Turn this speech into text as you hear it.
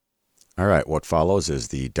All right, what follows is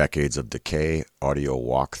the Decades of Decay audio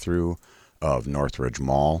walkthrough of Northridge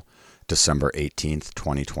Mall, December 18th,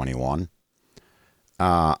 2021.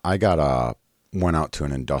 I went out to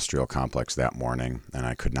an industrial complex that morning and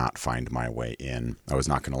I could not find my way in. I was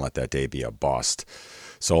not going to let that day be a bust.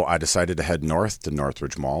 So I decided to head north to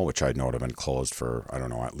Northridge Mall, which I know had been closed for, I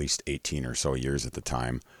don't know, at least 18 or so years at the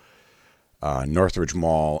time. Northridge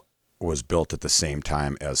Mall was built at the same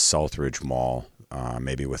time as Southridge Mall,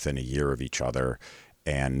 maybe within a year of each other.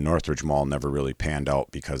 And Northridge Mall never really panned out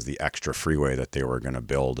because the extra freeway that they were going to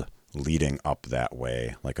build leading up that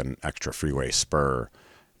way, like an extra freeway spur,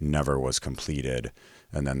 never was completed.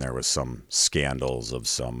 And then there was some scandals of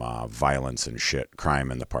some violence and shit,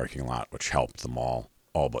 crime in the parking lot, which helped the mall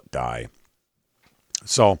all but die.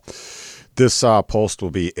 So this post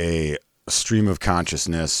will be a stream of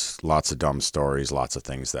consciousness, lots of dumb stories, lots of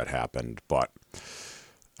things that happened. But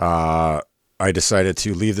I decided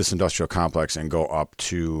to leave this industrial complex and go up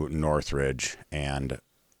to Northridge. And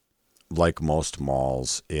like most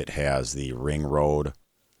malls, it has the ring road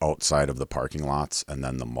outside of the parking lots and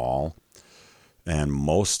then the mall. And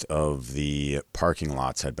most of the parking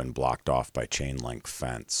lots had been blocked off by chain link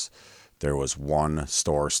fence. There was one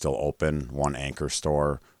store still open, one anchor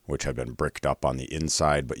store, which had been bricked up on the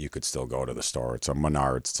inside, but you could still go to the store. It's a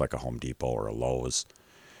Menards, it's like a Home Depot or a Lowe's.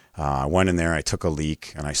 I went in there, I took a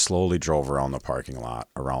leak, and I slowly drove around the parking lot,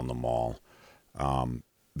 around the mall.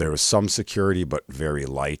 There was some security, but very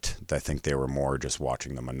light. I think they were more just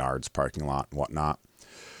watching the Menards parking lot and whatnot.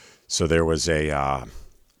 So there was a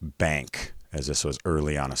bank, as this was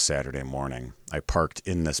early on a Saturday morning. I parked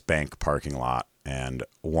in this bank parking lot, and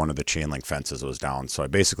one of the chain link fences was down. So I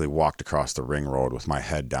basically walked across the ring road with my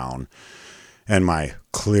head down and my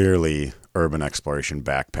clearly urban exploration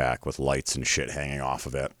backpack with lights and shit hanging off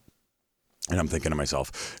of it. And I'm thinking to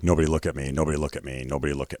myself, nobody look at me, nobody look at me,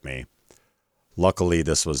 nobody look at me. Luckily,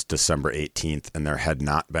 this was December 18th, and there had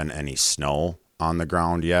not been any snow on the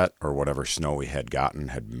ground yet, or whatever snow we had gotten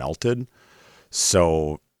had melted.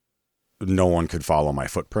 So no one could follow my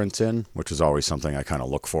footprints in, which is always something I kind of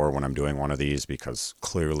look for when I'm doing one of these, because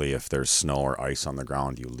clearly if there's snow or ice on the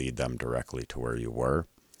ground, you lead them directly to where you were.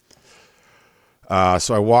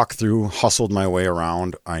 So I walked through, hustled my way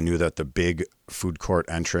around. I knew that the big food court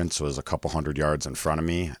entrance was a couple hundred yards in front of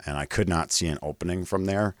me, and I could not see an opening from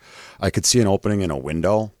there. I could see an opening in a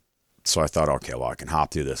window, so I thought, okay, well, I can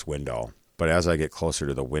hop through this window. But as I get closer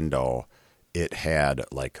to the window, it had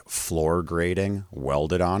like floor grating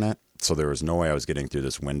welded on it, so there was no way I was getting through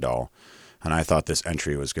this window, and I thought this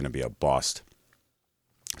entry was going to be a bust.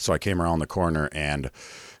 So I came around the corner, and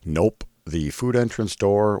nope. The food entrance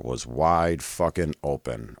door was wide fucking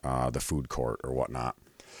open, the food court or whatnot.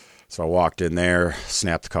 So I walked in there,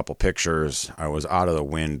 snapped a couple pictures. I was out of the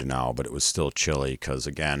wind now, but it was still chilly because,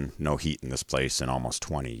 again, no heat in this place in almost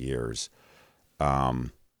 20 years.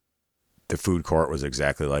 The food court was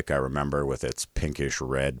exactly like I remember, with its pinkish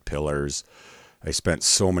red pillars. I spent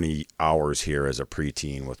so many hours here as a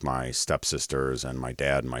preteen with my stepsisters and my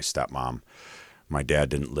dad and my stepmom. My dad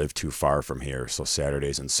didn't live too far from here, so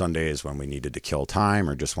Saturdays and Sundays when we needed to kill time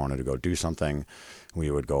or just wanted to go do something,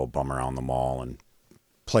 we would go bum around the mall and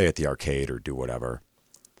play at the arcade or do whatever.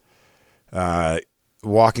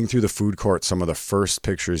 Walking through the food court, some of the first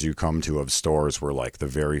pictures you come to of stores were like the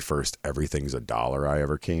very first Everything's $1 I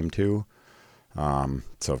ever came to.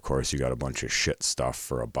 So, of course, you got a bunch of shit stuff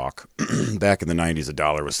for $1. Back in the 90s,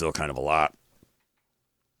 $1 was still kind of a lot.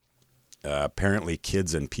 Apparently,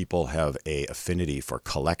 kids and people have a affinity for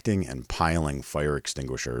collecting and piling fire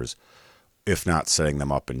extinguishers, if not setting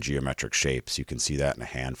them up in geometric shapes. You can see that in a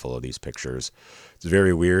handful of these pictures. It's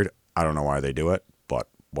very weird. I don't know why they do it, but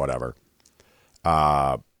whatever.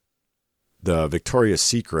 The Victoria's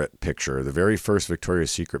Secret picture, the very first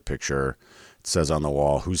Victoria's Secret picture, it says on the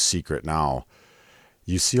wall, "Whose secret now?"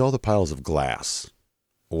 You see all the piles of glass.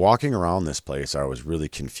 Walking around this place, I was really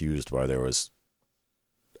confused why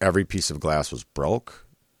every piece of glass was broke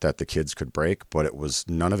that the kids could break, but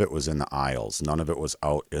none of it was in the aisles. None of it was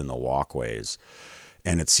out in the walkways.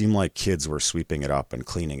 And it seemed like kids were sweeping it up and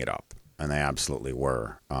cleaning it up. And they absolutely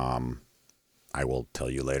were. I will tell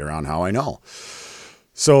you later on how I know.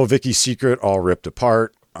 So Vicky's Secret all ripped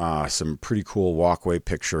apart. Some pretty cool walkway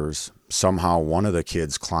pictures. Somehow one of the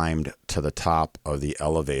kids climbed to the top of the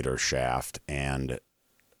elevator shaft and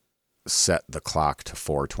set the clock to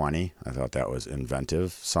 4:20. I thought that was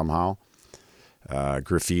inventive somehow.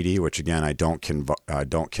 Graffiti, which again I don't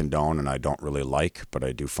condone and I don't really like, but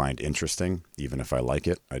I do find interesting. Even if I like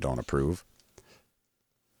it, I don't approve.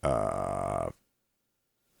 There's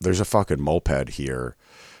a fucking moped here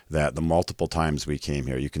that the multiple times we came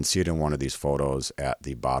here, you can see it in one of these photos at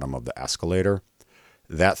the bottom of the escalator.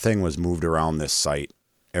 That thing was moved around this site.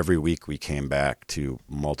 Every week we came back to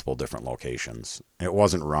multiple different locations. It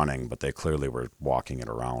wasn't running, but they clearly were walking it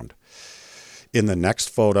around. In the next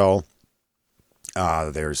photo,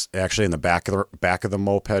 there's actually in the back of the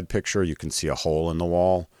moped picture, you can see a hole in the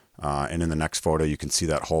wall. And in the next photo, you can see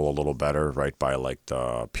that hole a little better, right by like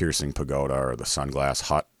the Piercing Pagoda or the Sunglass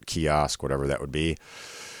Hut kiosk, whatever that would be.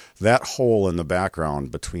 That hole in the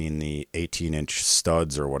background between the 18-inch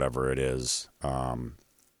studs or whatever it is,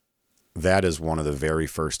 that is one of the very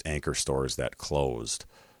first Anchor stores that closed.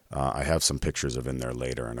 I have some pictures of in there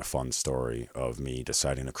later and a fun story of me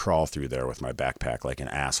deciding to crawl through there with my backpack like an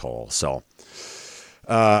asshole. So,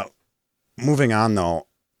 moving on though,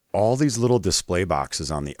 all these little display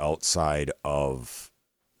boxes on the outside of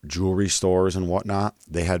jewelry stores and whatnot,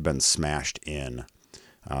 they had been smashed in.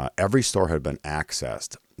 Every store had been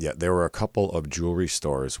accessed, yet there were a couple of jewelry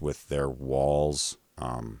stores with their walls,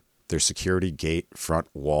 their security gate front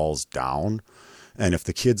walls down. And if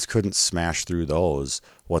the kids couldn't smash through those,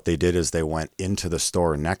 what they did is they went into the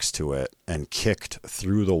store next to it and kicked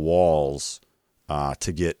through the walls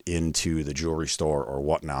to get into the jewelry store or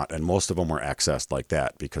whatnot. And most of them were accessed like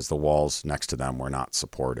that because the walls next to them were not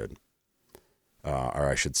supported, or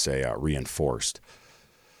I should say reinforced.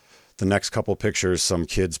 The next couple pictures, some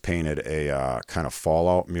kids painted a kind of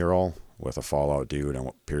Fallout mural with a Fallout dude and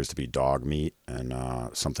what appears to be dog meat and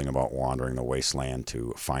something about wandering the wasteland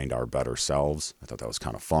to find our better selves. I thought that was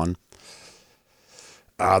kind of fun.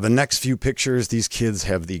 The next few pictures, these kids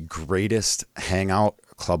have the greatest hangout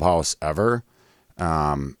clubhouse ever.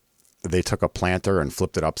 They took a planter and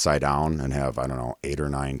flipped it upside down and have, 8 or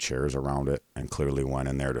 9 chairs around it and clearly went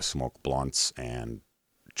in there to smoke blunts and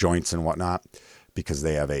joints and whatnot because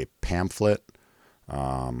they have a pamphlet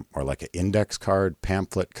or like an index card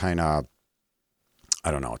pamphlet kind of,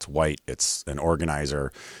 it's white. It's an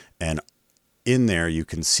organizer. And in there you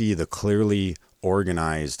can see the clearly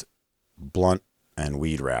organized blunt and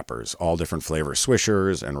weed wrappers, all different flavor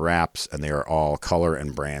swishers and wraps, and they are all color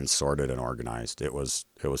and brand sorted and organized. It was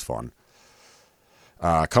fun.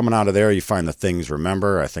 Coming out of there, you find the Things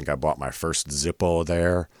Remember. I think I bought my first Zippo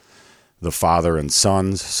there. The Father and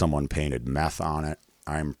Sons, someone painted meth on it.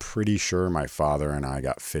 I'm pretty sure my father and I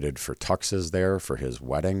got fitted for tuxes there for his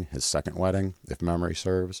wedding, his second wedding, if memory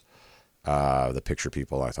serves. The picture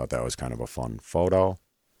people, I thought that was kind of a fun photo.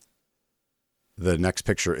 The next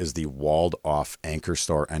picture is the walled off Anchor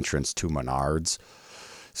store entrance to Menards.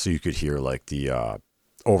 So you could hear like the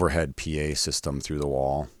overhead PA system through the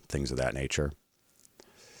wall, things of that nature.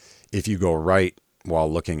 If you go right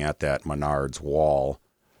while looking at that Menards wall,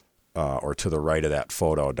 or to the right of that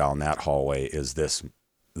photo down that hallway is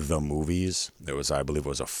The Movies. I believe it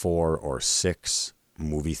was a 4 or 6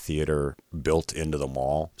 movie theater built into the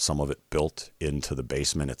mall. Some of it built into the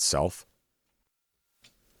basement itself.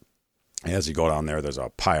 As you go down there, there's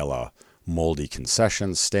a pile of moldy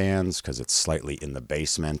concession stands because it's slightly in the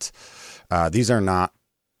basement. These are not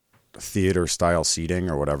theater style seating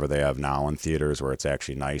or whatever they have now in theaters where it's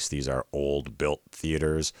actually nice. These are old built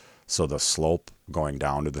theaters. So the slope going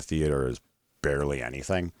down to the theater is barely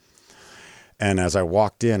anything. And as I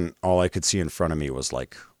walked in, all I could see in front of me was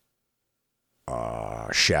like a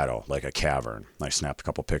shadow, like a cavern. I snapped a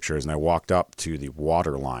couple pictures and I walked up to the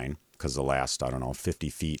water line because the last, 50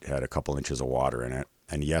 feet had a couple inches of water in it.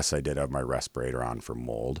 And yes, I did have my respirator on for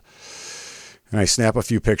mold. And I snap a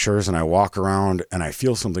few pictures and I walk around and I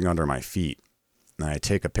feel something under my feet. And I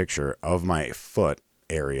take a picture of my foot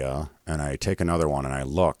area and I take another one and I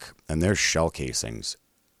look and there's shell casings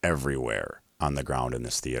everywhere on the ground in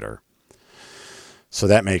this theater. So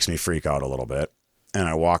that makes me freak out a little bit. And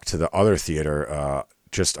I walk to the other theater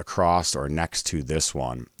just across or next to this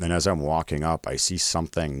one. And as I'm walking up, I see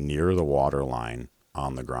something near the water line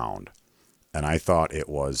on the ground. And I thought it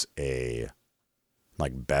was a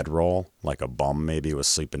like bedroll, like a bum maybe was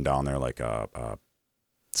sleeping down there like a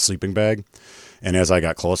sleeping bag. And as I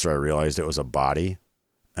got closer, I realized it was a body.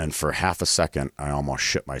 And for half a second, I almost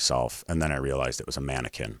shit myself. And then I realized it was a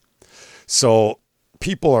mannequin. So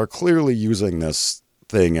people are clearly using this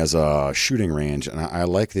thing as a shooting range. And I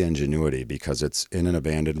like the ingenuity because it's in an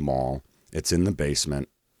abandoned mall. It's in the basement,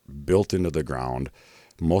 built into the ground.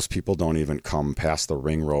 Most people don't even come past the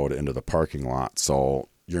ring road into the parking lot. So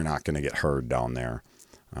you're not going to get heard down there.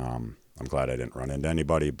 I'm glad I didn't run into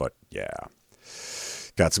anybody, but yeah.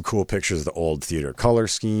 Got some cool pictures of the old theater color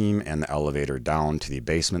scheme and the elevator down to the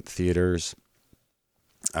basement theaters.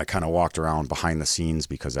 I kind of walked around behind the scenes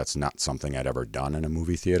because that's not something I'd ever done in a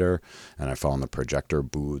movie theater. And I found the projector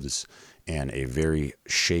booths and a very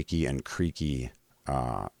shaky and creaky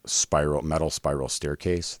metal spiral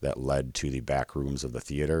staircase that led to the back rooms of the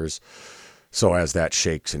theaters. So as that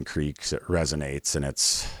shakes and creaks, it resonates, and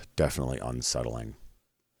it's definitely unsettling.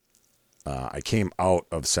 I came out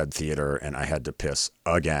of said theater and I had to piss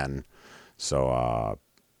again. So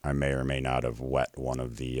I may or may not have wet one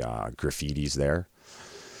of the graffitis there.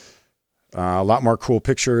 A lot more cool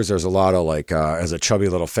pictures. There's a lot of as a chubby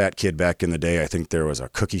little fat kid back in the day, I think there was a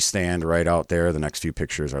cookie stand right out there. The next few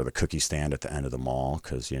pictures are the cookie stand at the end of the mall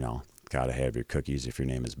because, got to have your cookies if your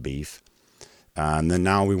name is Beef. And then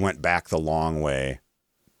now we went back the long way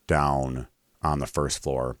down on the first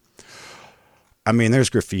floor. I mean, there's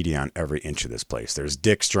graffiti on every inch of this place. There's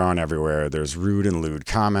dicks drawn everywhere. There's rude and lewd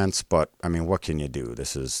comments. But, I mean, what can you do?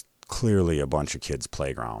 This is clearly a bunch of kids'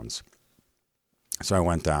 playgrounds. So I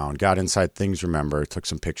went down, got inside Things Remember, took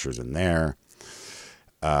some pictures in there.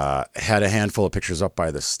 Had a handful of pictures up by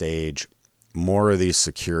the stage. More of these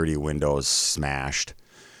security windows smashed.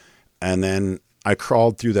 And then I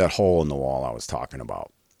crawled through that hole in the wall I was talking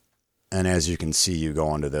about. And as you can see, you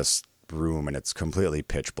go into this room and it's completely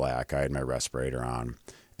pitch black. I had my respirator on,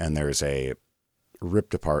 and there's a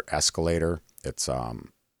ripped apart escalator. It's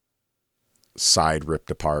side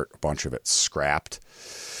ripped apart, a bunch of it scrapped.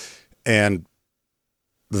 And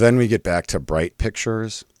then we get back to bright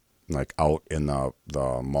pictures, like out in the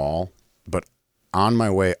mall. But on my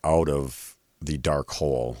way out of the dark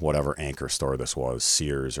hole, whatever anchor store this was,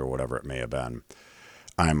 Sears or whatever it may have been,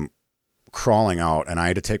 I'm crawling out, and I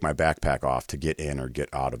had to take my backpack off to get in or get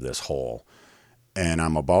out of this hole. And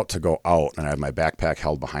I'm about to go out, and I have my backpack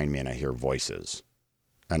held behind me, and I hear voices.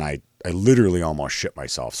 And I literally almost shit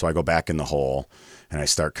myself. So I go back in the hole, and I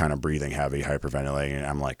start kind of breathing heavy, hyperventilating, and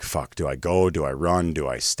I'm like, fuck, do I go? Do I run? Do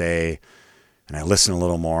I stay? And I listen a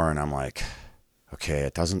little more, and I'm like, okay,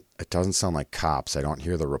 it doesn't sound like cops. I don't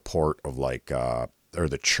hear the report of or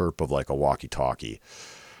the chirp of like a walkie-talkie.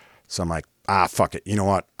 So I'm like, fuck it. You know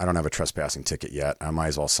what? I don't have a trespassing ticket yet. I might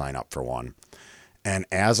as well sign up for one. And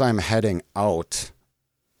as I'm heading out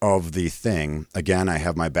of the thing, again, I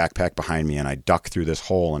have my backpack behind me and I duck through this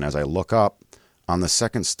hole. And as I look up on the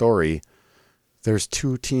second story, there's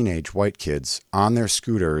two teenage white kids on their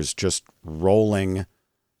scooters just rolling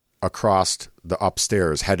across the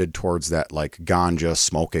upstairs headed towards that like ganja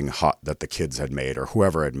smoking hut that the kids had made or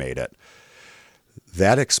whoever had made it.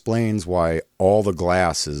 That explains why all the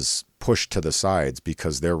glass is pushed to the sides,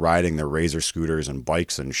 because they're riding their razor scooters and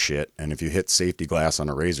bikes and shit. And if you hit safety glass on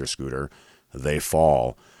a razor scooter, they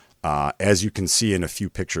fall. As you can see in a few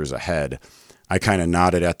pictures ahead, I kind of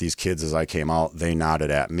nodded at these kids as I came out. They nodded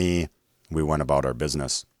at me. We went about our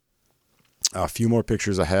business. A few more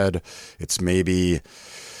pictures ahead. It's maybe...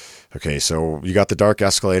 Okay, so you got the dark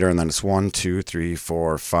escalator, and then it's 1, 2, 3,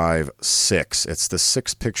 4, 5, 6. It's the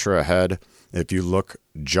sixth picture ahead. If you look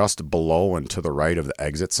just below and to the right of the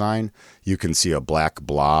exit sign, you can see a black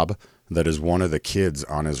blob that is one of the kids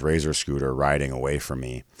on his razor scooter riding away from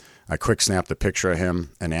me. I quick snapped a picture of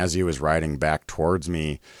him, and as he was riding back towards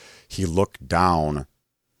me, he looked down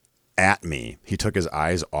at me. He took his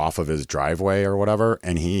eyes off of his driveway or whatever,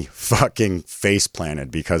 and he fucking face planted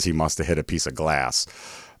because he must have hit a piece of glass.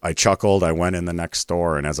 I chuckled. I went in the next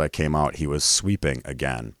store, and as I came out, he was sweeping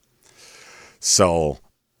again. So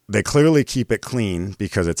they clearly keep it clean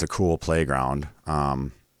because it's a cool playground.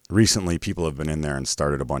 Recently, people have been in there and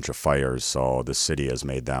started a bunch of fires, so the city has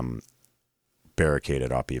made them barricade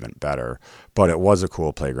it up even better. But it was a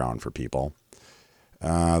cool playground for people.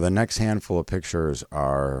 The next handful of pictures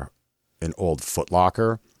are an old Foot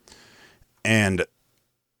Locker. And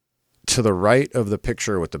to the right of the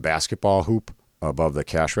picture with the basketball hoop above the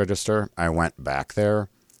cash register, I went back there,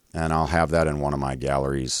 and I'll have that in one of my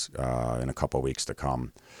galleries in a couple weeks to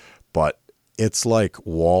come. But it's like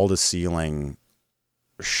wall-to-ceiling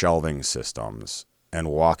shelving systems, and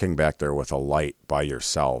walking back there with a light by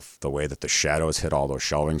yourself, the way that the shadows hit all those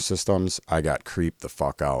shelving systems, I got creeped the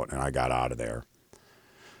fuck out, and I got out of there.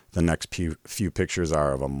 The next few pictures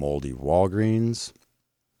are of a moldy Walgreens.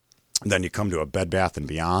 Then you come to a Bed Bath &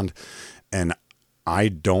 Beyond, and I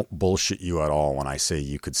don't bullshit you at all when I say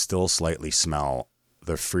you could still slightly smell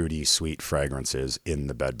the fruity, sweet fragrances in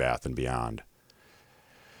the Bed Bath & Beyond.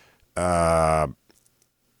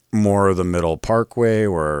 More of the middle parkway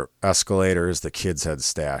where escalators, the kids had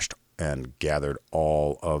stashed and gathered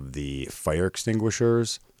all of the fire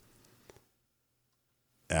extinguishers.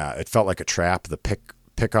 It felt like a trap, the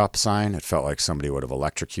pickup sign. It felt like somebody would have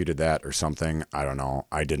electrocuted that or something. I don't know.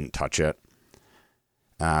 I didn't touch it.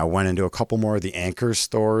 I went into a couple more of the Anchor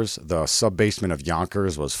stores. The sub-basement of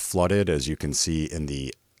Yonkers was flooded, as you can see in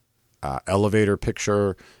the elevator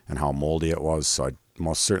picture, and how moldy it was. So I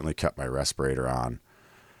most certainly kept my respirator on.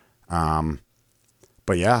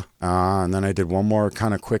 But yeah, and then I did one more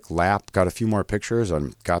kind of quick lap, got a few more pictures,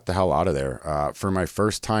 and got the hell out of there. For my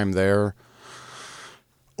first time there,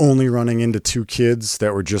 only running into two kids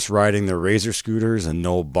that were just riding their razor scooters and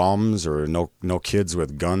no bums or no kids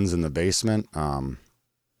with guns in the basement.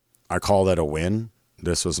 I call that a win.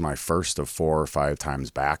 This was my first of 4 or 5 times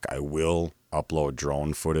back. I will upload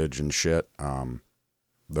drone footage and shit.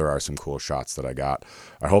 There are some cool shots that I got.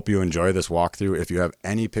 I hope you enjoy this walkthrough. If you have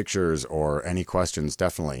any pictures or any questions,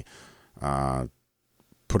 definitely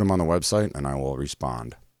put them on the website and I will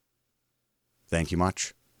respond. Thank you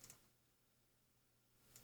much.